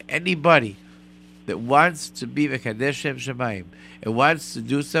chizuk to anybody that wants to be Mekadesh Shem Shamayim and wants to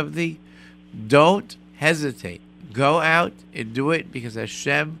do something. Don't hesitate. Go out and do it because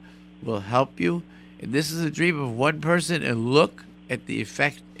Hashem will help you. And this is a dream of one person, and look at the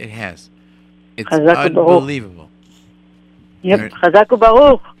effect it has. It's unbelievable. Yep. Chazak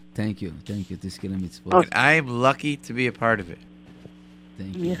u'baruch. Thank you. Tiskele mitzvot. I am lucky to be a part of it.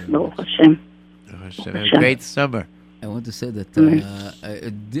 Thank you. Yes, Baruch Hashem. Have a great summer. I want to say that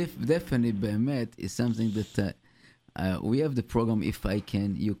definitely Be'emet is something that we have the program If I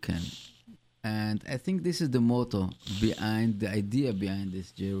Can, You Can. And I think this is the motto behind, the idea behind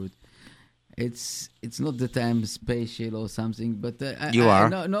this, J-Root. It's not that I'm spatial or something, but you are.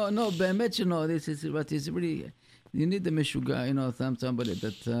 No, Be'emet, this is what is really... You need the meshuga, somebody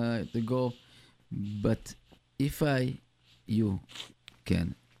that to go, but if you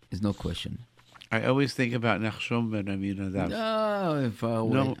can, there's no question. I always think about Nachshon ben Aminadav. No, I'm far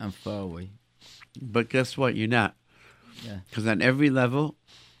away. No. I'm far away. But guess what? You're not. Yeah. Because on every level,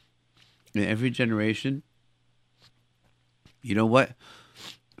 in every generation, you know what?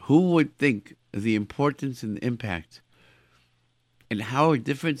 Who would think of the importance and the impact and how a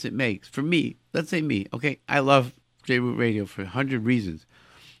difference it makes? For me, let's say me, okay? I love J-Root Radio for 100 reasons.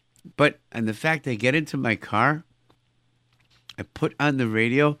 But, and the fact I get into my car, I put on the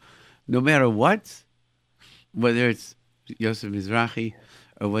radio, no matter what, whether it's Yosef Mizrahi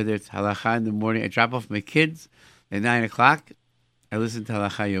or whether it's Halacha in the morning, I drop off my kids at 9 o'clock, I listen to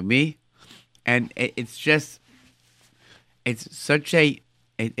Halacha Yomi, and it's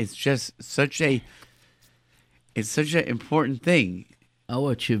such an important thing.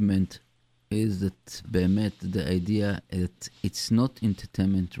 Our achievement is that Be'emet, the idea that it's not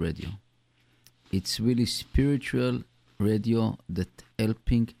entertainment radio. It's really spiritual radio that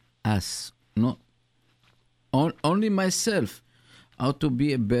helping us, not only myself, how to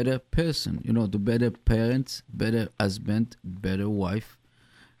be a better person, to better parents, better husband, better wife.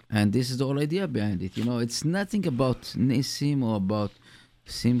 And this is the whole idea behind it. It's nothing about Nissim or about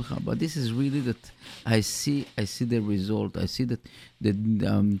Simcha, but this is really that I see the result. I see that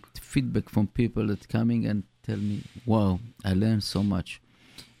the feedback from people that coming and tell me, wow, I learned so much.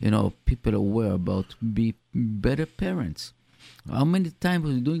 People are aware about be better parents. How many times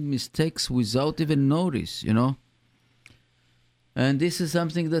we're doing mistakes without even notice, And this is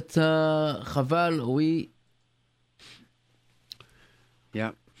something that Chaval,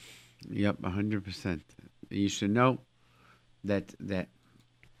 Yep, 100%. You should know that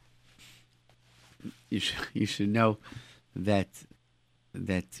you should know that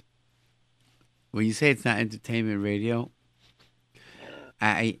when you say it's not entertainment radio,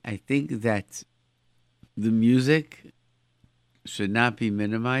 I think that the music should not be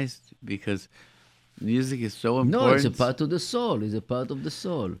minimized because music is so important. No, it's a part of the soul. It's a part of the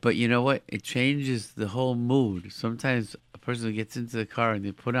soul. But you know what? It changes the whole mood. Sometimes a person gets into the car and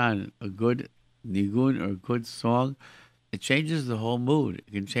they put on a good nigun or a good song. It changes the whole mood.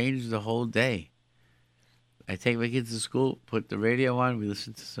 It can change the whole day. I take my kids to school, put the radio on, we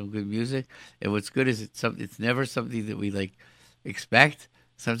listen to some good music. And what's good is it's never something that we expect.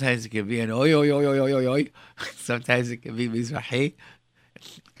 Sometimes it can be an oi, oi, oi, oi, oi, oi, oi. Sometimes it can be mizrahi.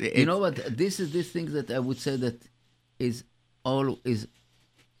 You know what? This is this thing that I would say that is all is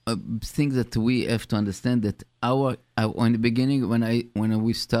a thing that we have to understand that in the beginning when I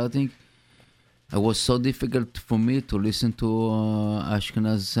was starting, it was so difficult for me to listen to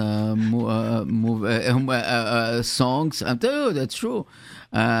Ashkenaz songs. I'm telling you, that's true,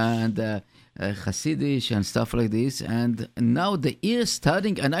 and Hasidish and stuff like this. And now the ear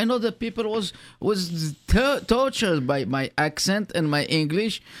starting, and I know that people was tortured by my accent and my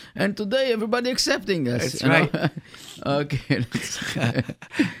English, and today everybody accepting us. That's right. Okay.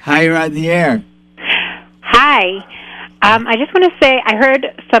 Hi, you're on the air. Hi. I just want to say I heard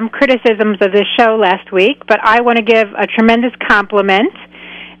some criticisms of this show last week, but I want to give a tremendous compliment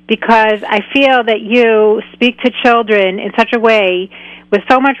because I feel that you speak to children in such a way with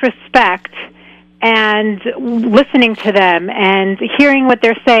so much respect and listening to them and hearing what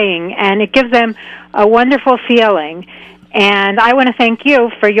they're saying, and it gives them a wonderful feeling. And I want to thank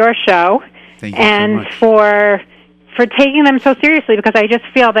you for your show and for taking them so seriously, because I just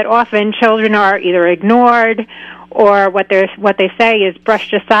feel that often children are either ignored or what they say is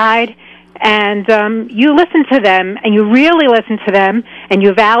brushed aside. And you listen to them, and you really listen to them, and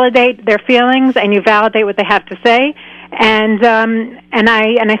you validate their feelings, and you validate what they have to say. And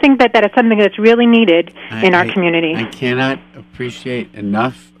I think that is something that's really needed in our community. I cannot appreciate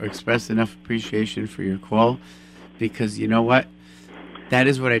enough or express enough appreciation for your call, because you know what? That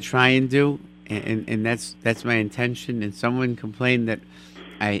is what I try and do, and that's my intention. And someone complained that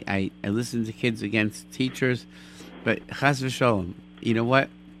I listen to kids against teachers, but chas v'sholom, you know what?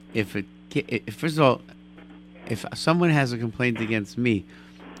 If first of all, if someone has a complaint against me,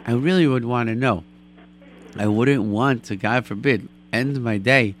 I really would want to know. I wouldn't want to, God forbid, end my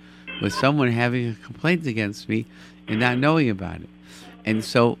day with someone having a complaint against me and not knowing about it. And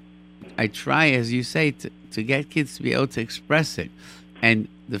so I try, as you say, to get kids to be able to express it. And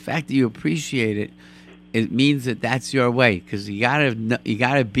the fact that you appreciate it, it means that that's your way, because you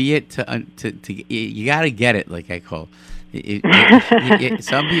gotta be it you gotta get it, like I call it.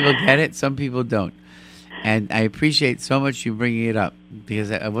 Some people get it, some people don't. And I appreciate so much you bringing it up,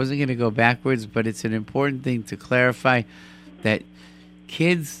 because I wasn't going to go backwards, but it's an important thing to clarify that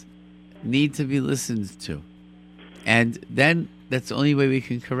kids need to be listened to. And then that's the only way we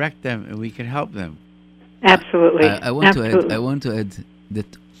can correct them and we can help them. Absolutely. I want to add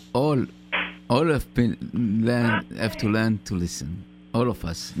that all have to learn to listen. All of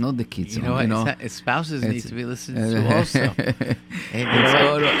us, not the kids. You know what? Spouses need to be listened to also.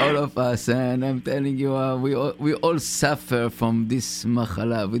 It's all of us, and I'm telling you, we all suffer from this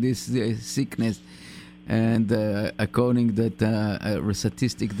machala, with this sickness. And according that a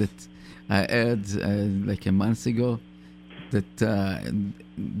statistic that I heard like a month ago, that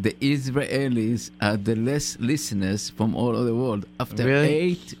the Israelis are the less listeners from all over the world. After really?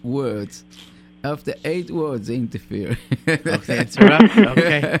 8 words. After 8 words, they interfere. Okay, interrupt.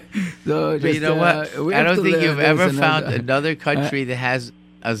 Okay. So but you know what? I don't think you've ever found another country that has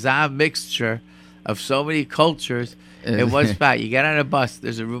a Zav mixture of so many cultures in one spot. You get on a bus.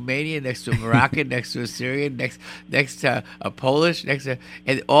 There's a Romanian next to a Moroccan, next to a Syrian, next to a Polish,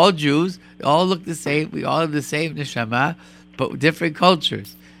 and all Jews. All look the same. We all have the same neshama, but different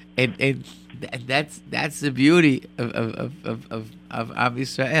cultures. And that's the beauty of Am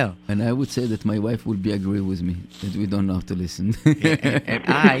Yisrael. And I would say that my wife would be agree with me that we don't know how to listen.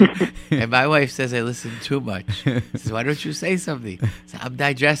 and my wife says I listen too much. She says, why don't you say something? So I'm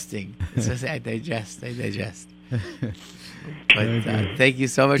digesting. So I say I digest. But thank you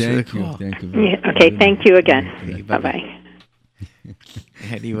so much for the call. Thank you. Yeah, okay, thank you again. Bye-bye.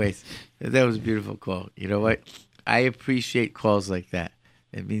 Anyways, that was a beautiful call. You know what? I appreciate calls like that.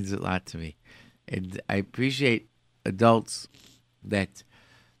 It means a lot to me. And I appreciate adults that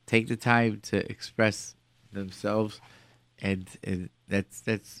take the time to express themselves, and that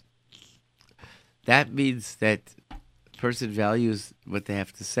means that the person values what they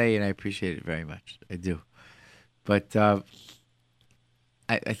have to say, and I appreciate it very much. I do. But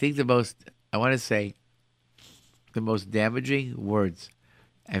I think the most damaging words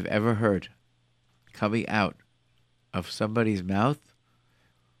I've ever heard coming out of somebody's mouth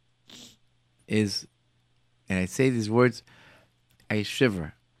is, and I say these words, I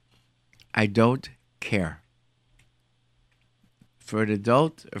shiver. I don't care. For an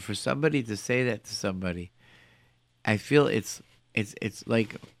adult or for somebody to say that to somebody, I feel it's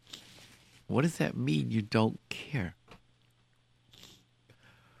like, what does that mean? You don't care.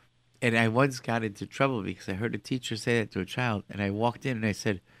 And I once got into trouble because I heard a teacher say that to a child, and I walked in and I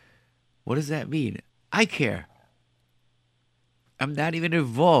said, what does that mean? I care. I'm not even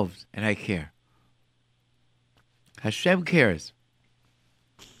involved, and I care. Hashem cares.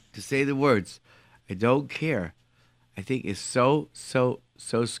 To say the words, I don't care, I think is so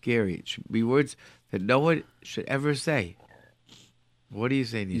scary. It should be words that no one should ever say. What do you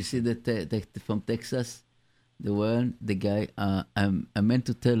say, Nisa? You see that from Texas, the guy, I meant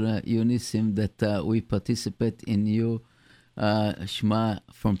to tell Eunice that we participate in your Shema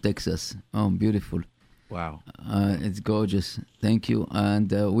from Texas. Oh, beautiful. Wow. It's gorgeous. Thank you. And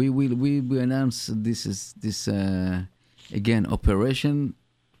we announce this again, Operation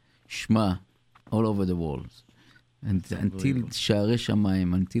Shema all over the world. And until Sha'arei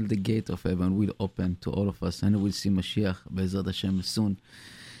Shamayim, until the gate of heaven will open to all of us, and we'll see Mashiach Be'ezrat Hashem soon.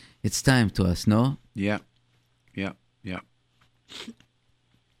 It's time to us, no? Yeah.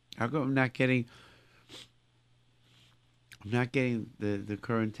 How come I'm not getting the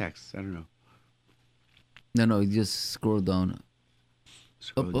current text? I don't know. No, you just scroll down.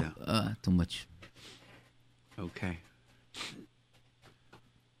 Down. Too much. Okay.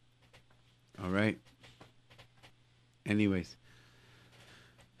 All right. Anyways,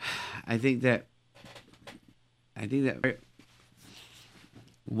 I think that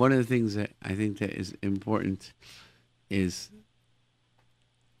one of the things that I think that is important is,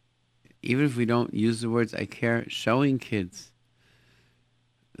 even if we don't use the words I care, showing kids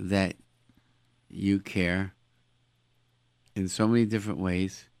that you care in so many different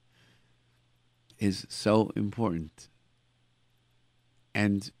ways is so important.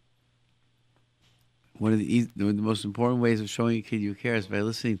 And one of the most important ways of showing a kid you care is by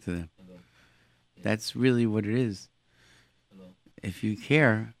listening to them. That's really what it is. If you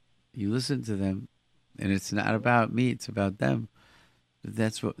care, you listen to them, and it's not about me, it's about them.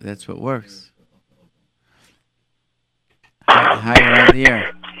 That's what works. Hi, you're on the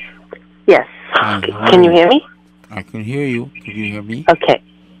air. Yes. Hi, can you hear me? I can hear you. Can you hear me? Okay.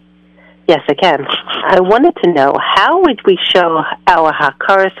 Yes, I can. I wanted to know, how would we show our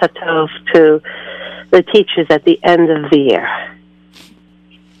Hakaras Hatov to the teachers at the end of the year?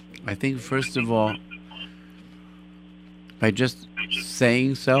 I think, first of all, by just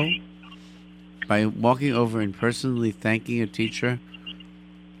saying so, by walking over and personally thanking a teacher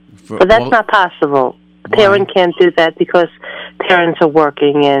for... But that's not possible. A parent can't do that because parents are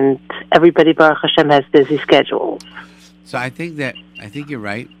working and everybody, Baruch Hashem, has busy schedules. So I think you're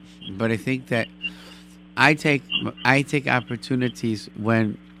right, but I think that I take opportunities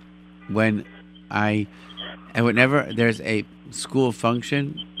when and whenever there's a school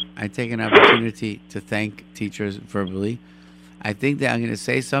function, I take an opportunity to thank teachers verbally. I think that I'm going to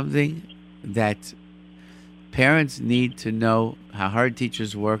say something that parents need to know how hard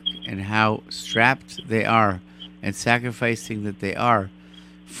teachers work and how strapped they are and sacrificing that they are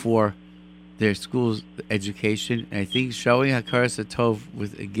for their school's education. And I think showing Hakaras Tov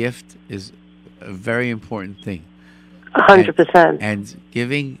with a gift is a very important thing. 100%. And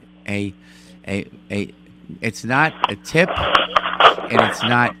giving a it's not a tip, and it's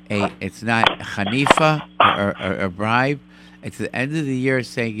not a chanifa or a bribe. It's the end of the year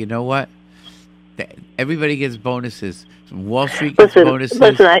saying, you know what? Everybody gets bonuses. Wall Street gets bonuses.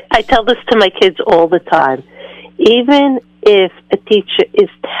 Listen, I tell this to my kids all the time. Even if a teacher is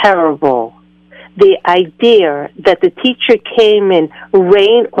terrible, the idea that the teacher came in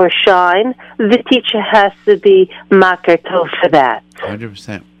rain or shine, the teacher has to be makar tov for that.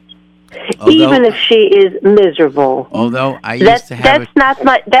 100%. Even if she is miserable. Although I used to have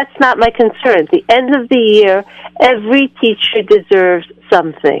that's not my concern. At the end of the year, every teacher deserves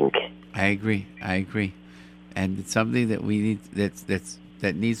something. I agree, and it's something that we need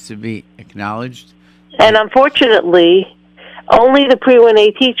that needs to be acknowledged. And unfortunately, only the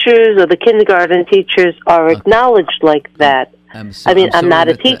pre-1A teachers or the kindergarten teachers are acknowledged like that. I'm not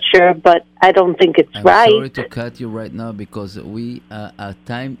a teacher, but I don't think it's right. I'm sorry to cut you right now because our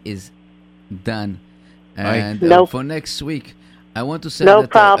time is done. And for next week, I want to say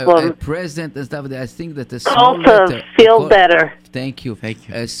that a president and stuff. I think that a small letter. Feel better. Thank you.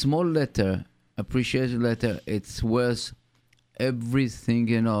 A small letter, appreciation letter. It's worth everything.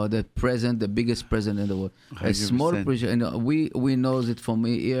 The president, the biggest president in the world. 100%. A small appreciation. We know it from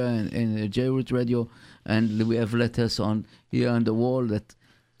here in J-Root Radio, and we have letters on here on the wall that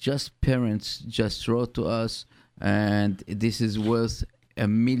just parents just wrote to us, and this is worth $1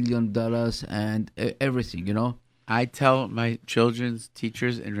 million and everything. I tell my children's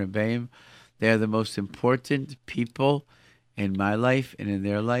teachers in Rebbeim, they are the most important people in my life and in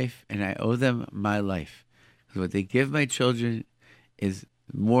their life, and I owe them my life. Because what they give my children is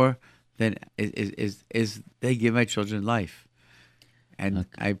more than is they give my children life, and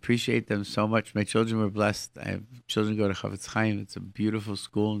I appreciate them so much. My children were blessed. I have children go to Chavetz Chaim. It's a beautiful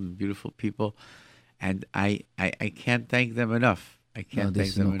school and beautiful people, and I can't thank them enough. I can't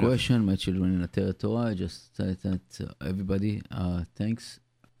thank them enough. No question. My children in the Torah. I just said that everybody thanks,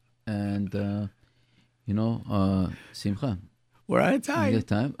 and Simcha. We're out of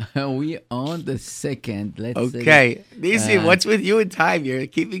time. We on the second. Let's okay. Nisi, what's with you and time? You're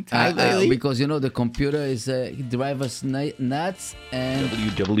keeping time lately? Because the computer is drive us nuts. And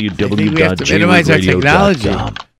we have to minimize our technology.